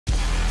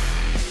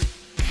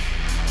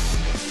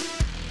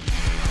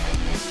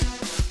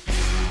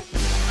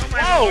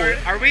Whoa!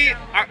 Are we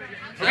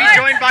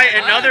joined by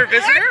another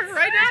visitor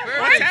right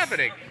now? What's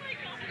happening?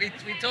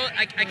 We told.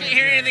 I can't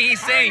hear anything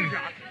he's saying.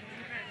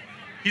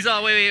 He's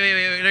all wait.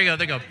 There you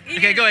go.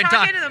 Okay, go ahead and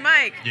talk. Into the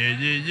mic.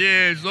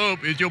 Yeah. What's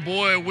up? It's your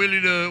boy Willy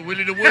the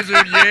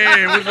Wizard.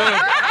 Yeah, what's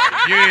up?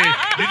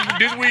 Yeah,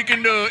 this week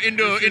in the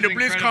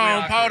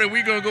Blizzcon Party,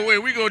 we gonna go away.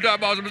 We gonna talk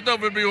about some stuff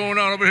that be going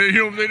on over here. You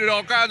know what I'm saying? There's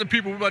all kinds of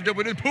people about to jump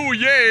in this pool.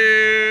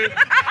 Yeah.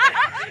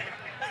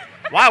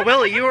 Wow,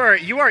 Willy, you are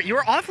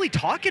awfully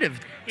talkative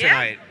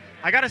tonight. Yeah.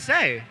 I gotta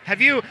say,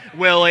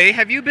 Willy?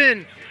 Have you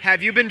been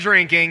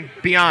drinking?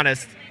 Be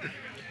honest.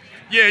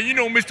 Yeah, you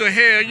know, Mr.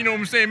 Hair, you know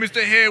what I'm saying,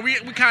 Mr. Hair, we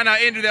kind of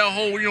ended that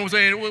whole, you know what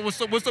I'm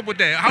saying, what's up with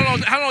that? How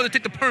long does it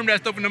take to perm that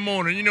stuff in the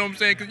morning, you know what I'm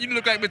saying? Because you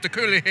look like Mr.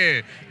 Curly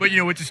Hair, but, you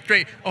know, it's just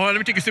straight. Oh, let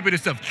me take a sip of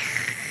this stuff.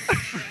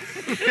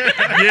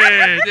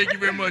 Yeah, thank you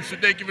very much,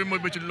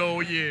 Mr.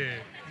 Lord, yeah.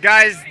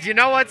 Guys, do you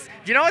know what's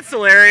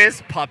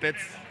hilarious? Puppets.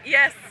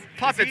 Yes.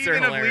 Puppets are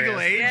hilarious. Of legal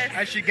age? Yes.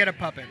 I should get a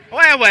puppet.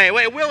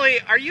 Wait, Willy,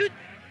 are you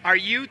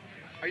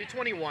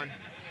 21?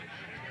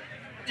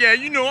 Yeah,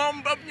 you know,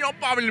 I'm probably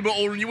a little bit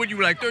older than you. What, you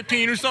like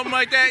 13 or something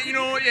like that? You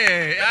know,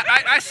 yeah.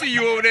 I see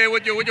you over there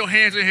with your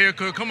handsome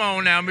haircut. Come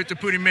on now, Mr.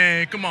 Pretty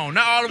Man. Come on.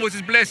 Not all of us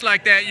is blessed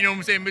like that. You know what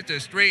I'm saying,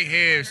 Mr. Straight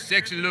hair,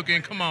 sexy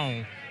looking. Come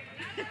on.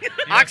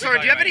 Oxford,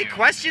 do you have any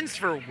questions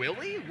for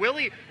Willy?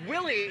 Willy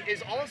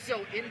is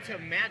also into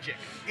magic.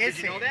 Did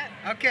you know that?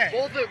 Okay.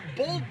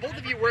 Both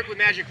of you work with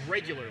magic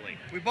regularly.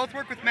 We both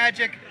work with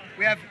magic.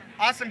 We have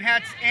awesome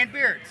hats and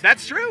beards.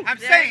 That's true. I'm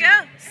There saying you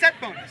go. set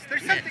bonus.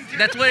 There's something to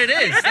That's what it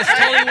is. That's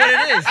totally what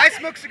it is. I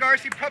smoke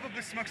cigars. He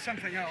probably smokes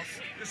something else.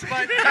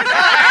 But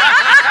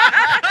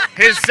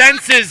His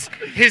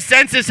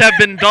senses have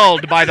been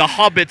dulled by the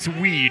Hobbit's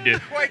weed.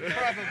 quite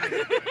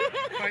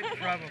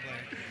probably.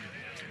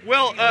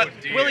 Well,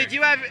 Willy, do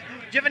you have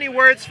any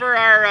words for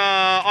our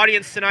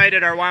audience tonight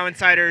at our WoW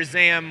Insider,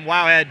 Zam,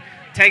 Wowhead,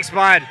 Tank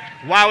Spot,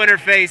 WoW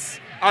Interface,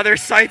 other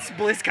sites,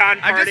 BlizzCon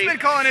Party? I've just been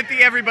calling it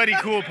the Everybody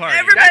Cool Party.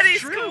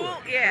 Everybody's That's true. cool.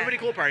 Yeah. Everybody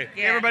Cool Party.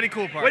 Yeah. Everybody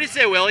Cool Party. What do you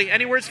say, Willy?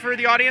 Any words for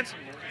the audience?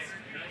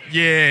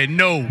 Yeah,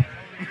 no.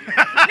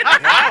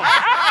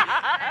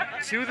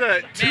 To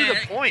the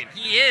point.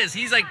 He is.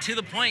 He's like to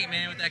the point,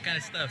 man, with that kind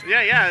of stuff.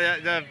 Yeah.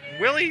 The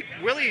Willy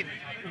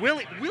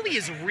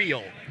is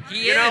real.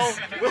 He you is.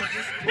 Know?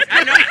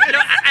 I know.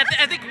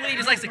 I think Willy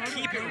just likes to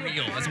keep it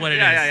real. That's what it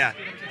is. Yeah.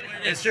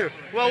 It's true.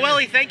 Well,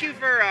 Willy, thank you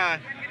for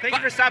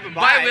stopping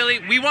by. Bye, Willy.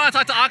 We want to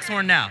talk to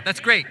Oxhorn now.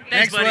 That's great.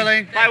 Thanks, buddy.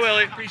 Willy. Bye,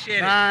 Willy. Appreciate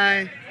it.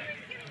 Bye.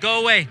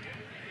 Go away.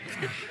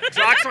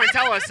 So, Oxhorn,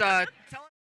 tell us.